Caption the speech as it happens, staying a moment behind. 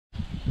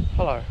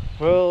Hello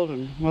world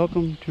and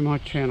welcome to my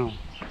channel.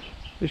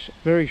 This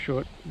very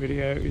short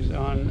video is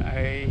on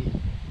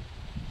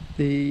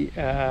the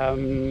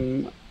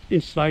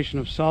installation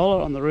of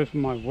solar on the roof of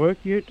my work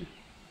ute,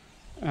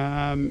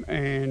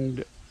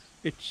 and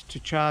it's to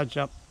charge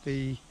up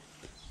the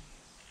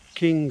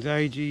King's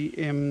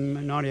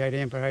AGM 98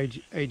 ampere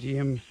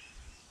AGM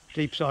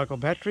deep cycle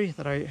battery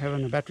that I have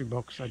in the battery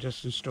box I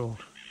just installed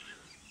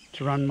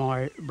to run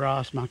my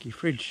brass monkey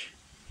fridge.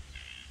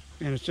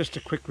 And it's just a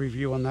quick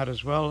review on that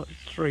as well.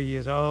 It's 3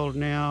 years old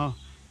now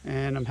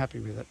and I'm happy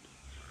with it.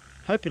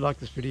 Hope you like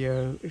this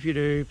video. If you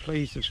do,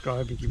 please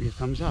subscribe and give me a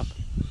thumbs up.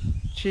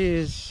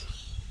 Cheers.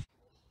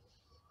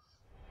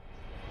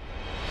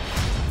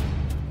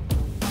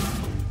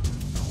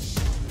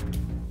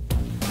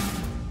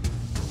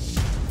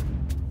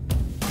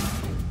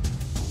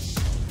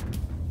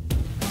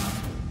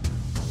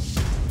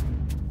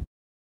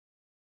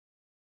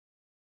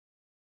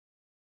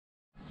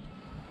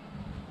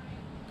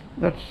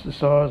 That's the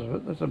size of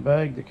it. That's a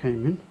bag that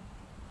came in.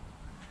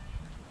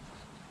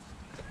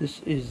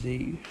 This is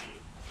the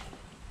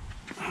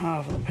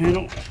half of the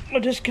panel I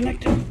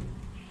disconnected.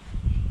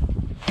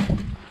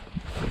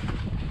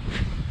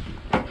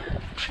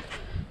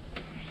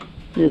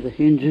 They're the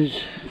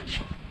hinges,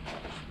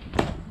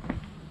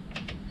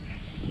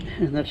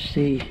 and that's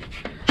the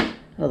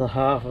other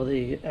half of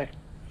the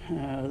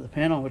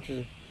panel, which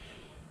is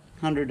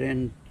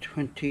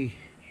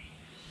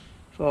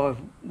 125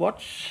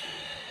 watts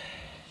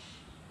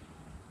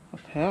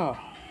of power.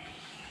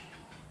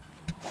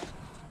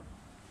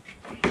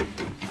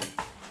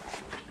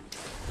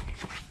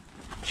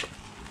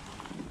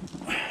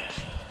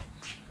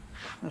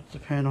 That's the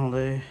panel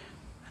there.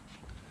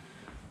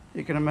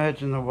 You can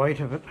imagine the weight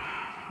of it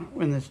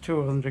when there's two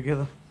of them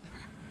together.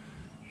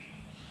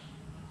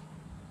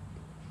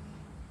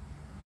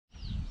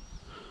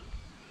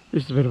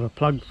 This is a bit of a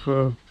plug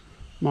for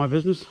my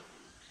business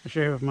I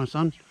share with my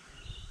son.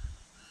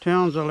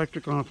 Towns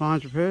Electrical and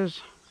Appliance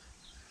Repairs.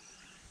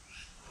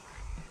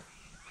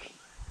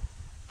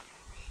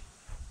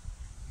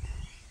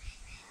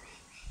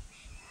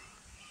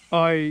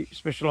 I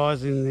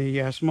specialise in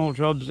the small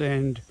jobs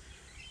and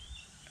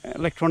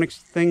electronics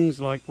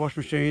things like wash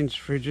machines,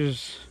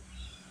 fridges,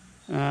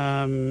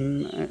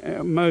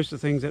 most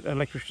of the things that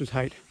electricians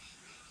hate.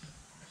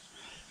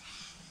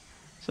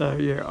 So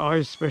yeah,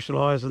 I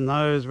specialise in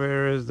those,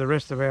 whereas the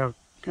rest of our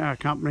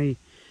company,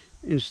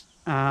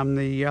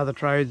 the other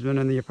tradesmen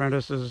and the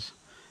apprentices,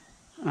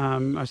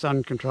 my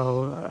son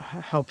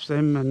helps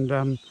them,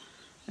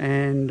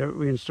 and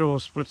we install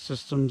split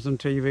systems and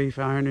TV,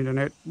 phone,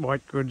 internet,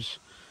 white goods,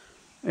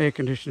 air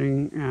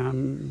conditioning,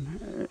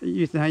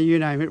 you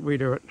name it, we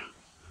do it.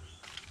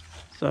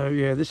 So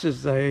yeah, this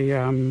is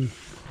the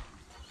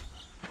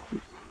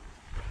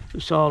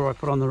solar I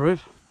put on the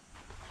roof,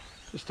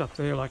 just up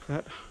there like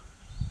that.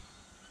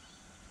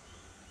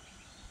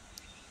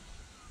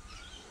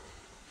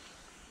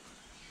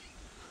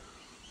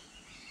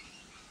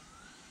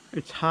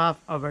 It's half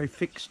of a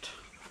fixed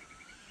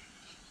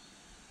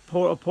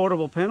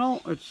portable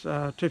panel. It's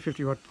a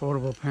 250 watt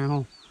portable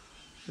panel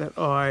that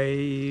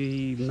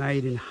I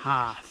made in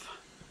half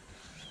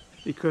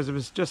because it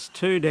was just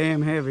too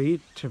damn heavy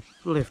to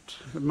lift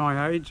at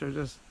my age. I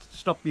just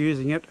stopped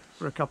using it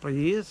for a couple of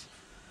years.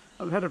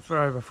 I've had it for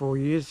over 4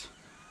 years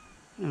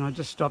and I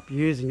just stopped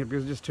using it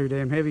because it's just too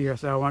damn heavy,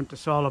 so I went to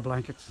solar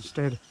blankets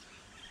instead.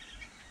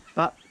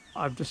 But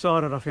I've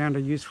decided I found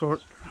a use for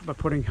it by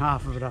putting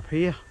half of it up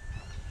here.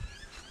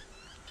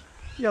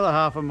 The other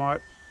half I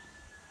might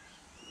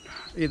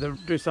either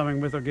do something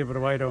with or give it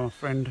away to a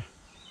friend.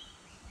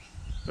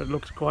 But it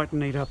looks quite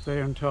neat up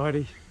there and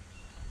tidy.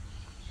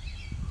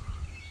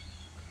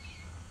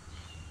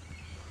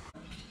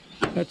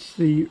 That's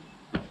the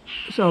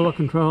solar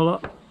controller.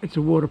 It's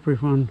a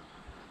waterproof one.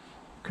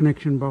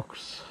 Connection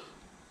box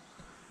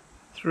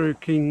through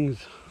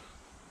King's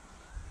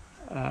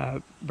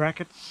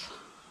brackets.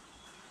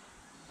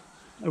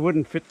 It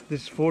wouldn't fit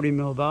this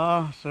 40mm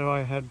bar, so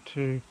I had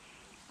to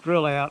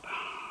drill out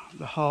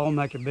the hole,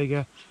 make it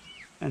bigger,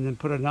 and then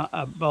put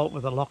a bolt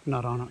with a lock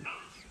nut on it.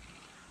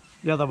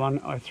 The other one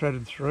I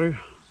threaded through,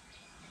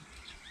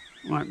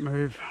 won't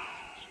move.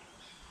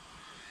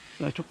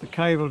 So I took the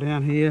cable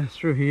down here,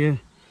 through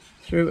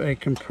a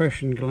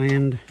compression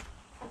gland.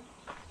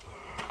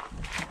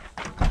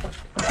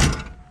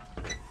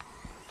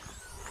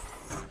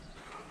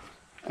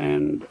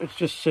 And it's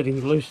just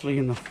sitting loosely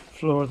in the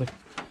floor of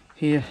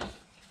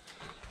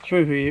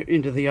through here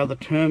into the other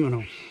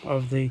terminal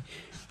of the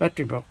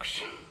battery box.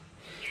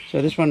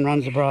 So this one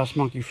runs the brass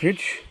monkey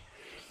fridge.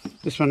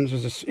 This one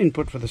is an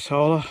input for the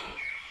solar.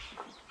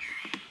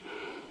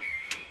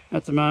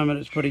 At the moment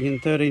it's putting in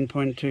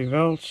 13.2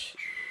 volts.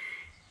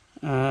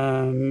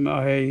 I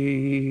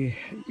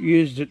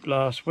used it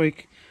last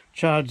week,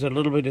 charged a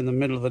little bit in the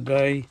middle of the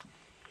day,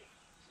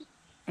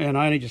 and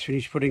I only just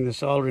finished putting the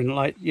solar in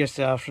late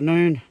yesterday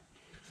afternoon.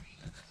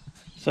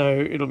 So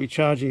it'll be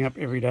charging up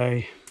every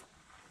day.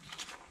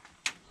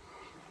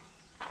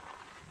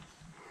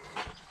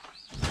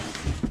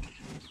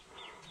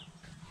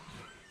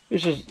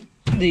 This is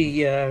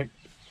the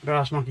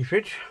brass monkey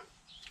fridge.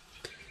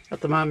 At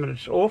the moment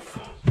it's off.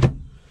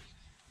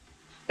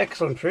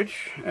 Excellent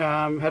fridge.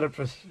 Had it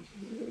for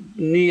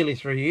nearly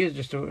 3 years,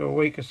 just a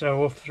week or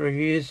so off 3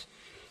 years.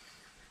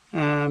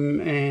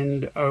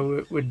 And I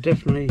would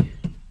definitely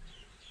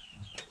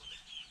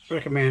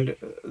recommend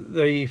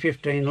the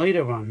 15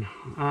 litre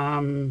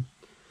one.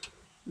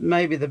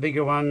 Maybe the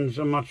bigger ones,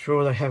 I'm not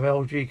sure, they have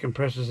LG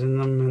compressors in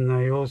them, and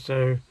they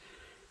also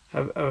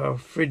have a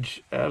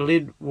fridge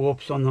lid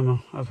warps on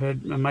them. I've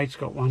heard my mate's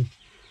got one.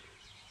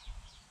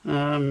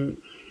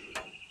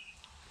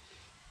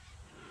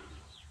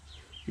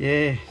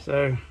 Yeah,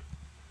 so,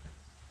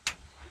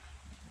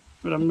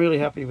 but I'm really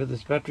happy with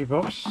this battery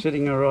box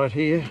sitting right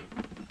here.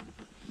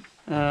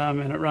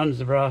 And it runs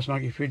the brass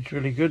monkey fridge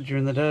really good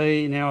during the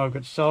day. Now I've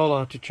got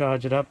solar to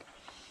charge it up,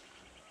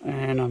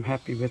 and I'm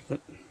happy with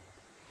it.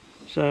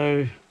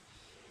 So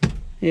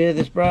yeah,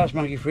 this brass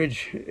monkey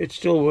fridge, it's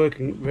still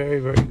working very,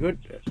 very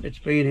good. It's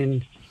been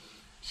in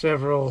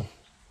several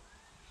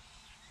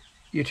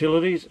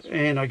utilities,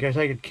 and I go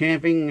take it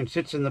camping and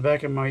sits in the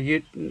back of my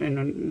ute,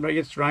 and it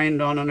gets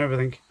rained on and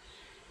everything,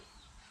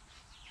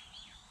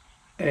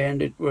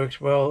 and it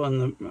works well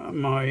on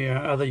my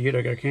other ute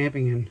I go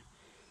camping in.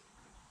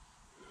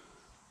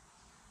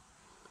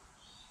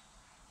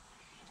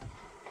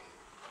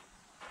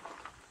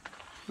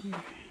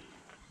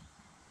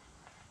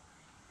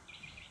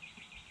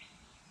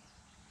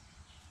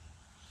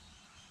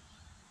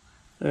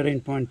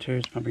 .2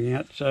 is pumping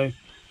out, so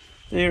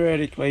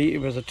theoretically it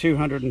was a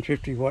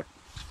 250 watt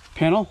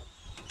panel.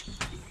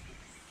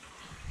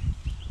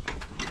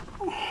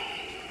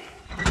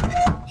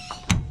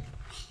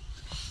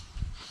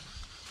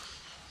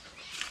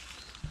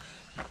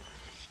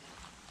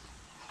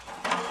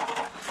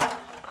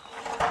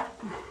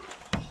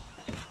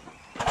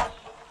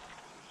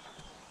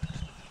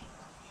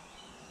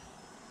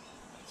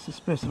 It's the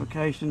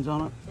specifications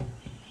on it,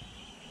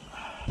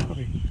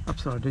 probably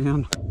upside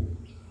down.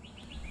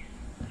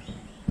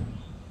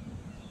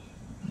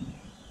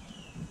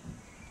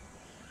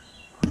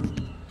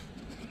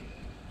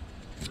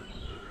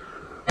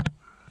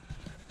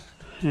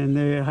 And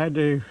there I had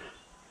to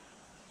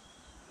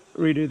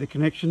redo the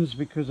connections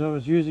because I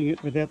was using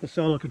it without the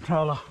solar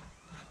controller.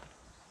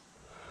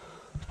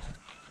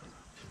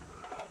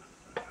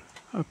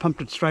 I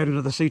pumped it straight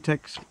into the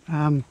CTEX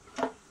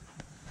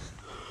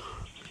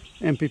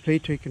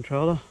MPPT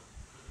controller,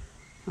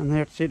 and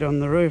there it's it on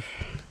the roof.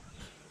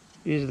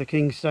 These are the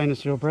King stainless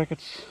steel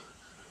brackets.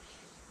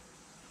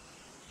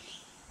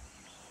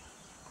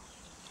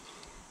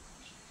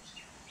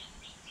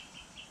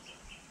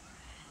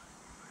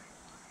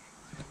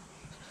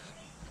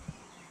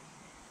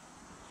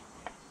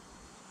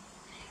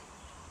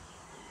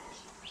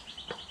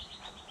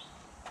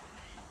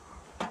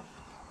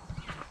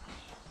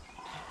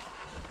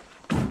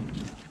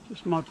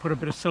 Just might put a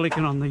bit of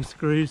silicone on these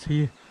screws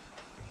here.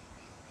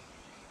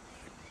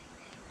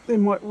 They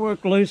might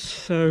work loose,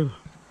 so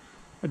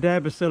a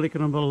dab of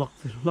silicone will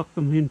lock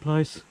them in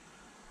place.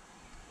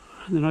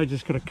 And then I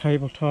just got to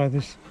cable tie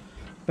this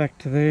back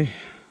to there.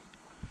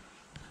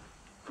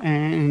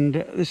 And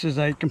this is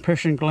a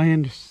compression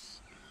gland.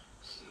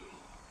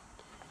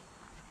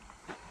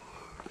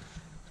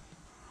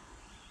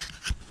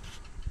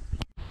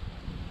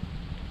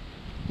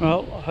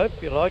 Well, I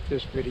hope you like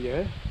this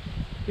video.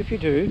 If you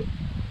do,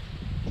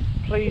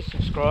 please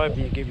subscribe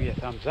and give me a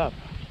thumbs up.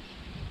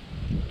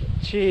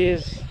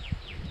 Cheers.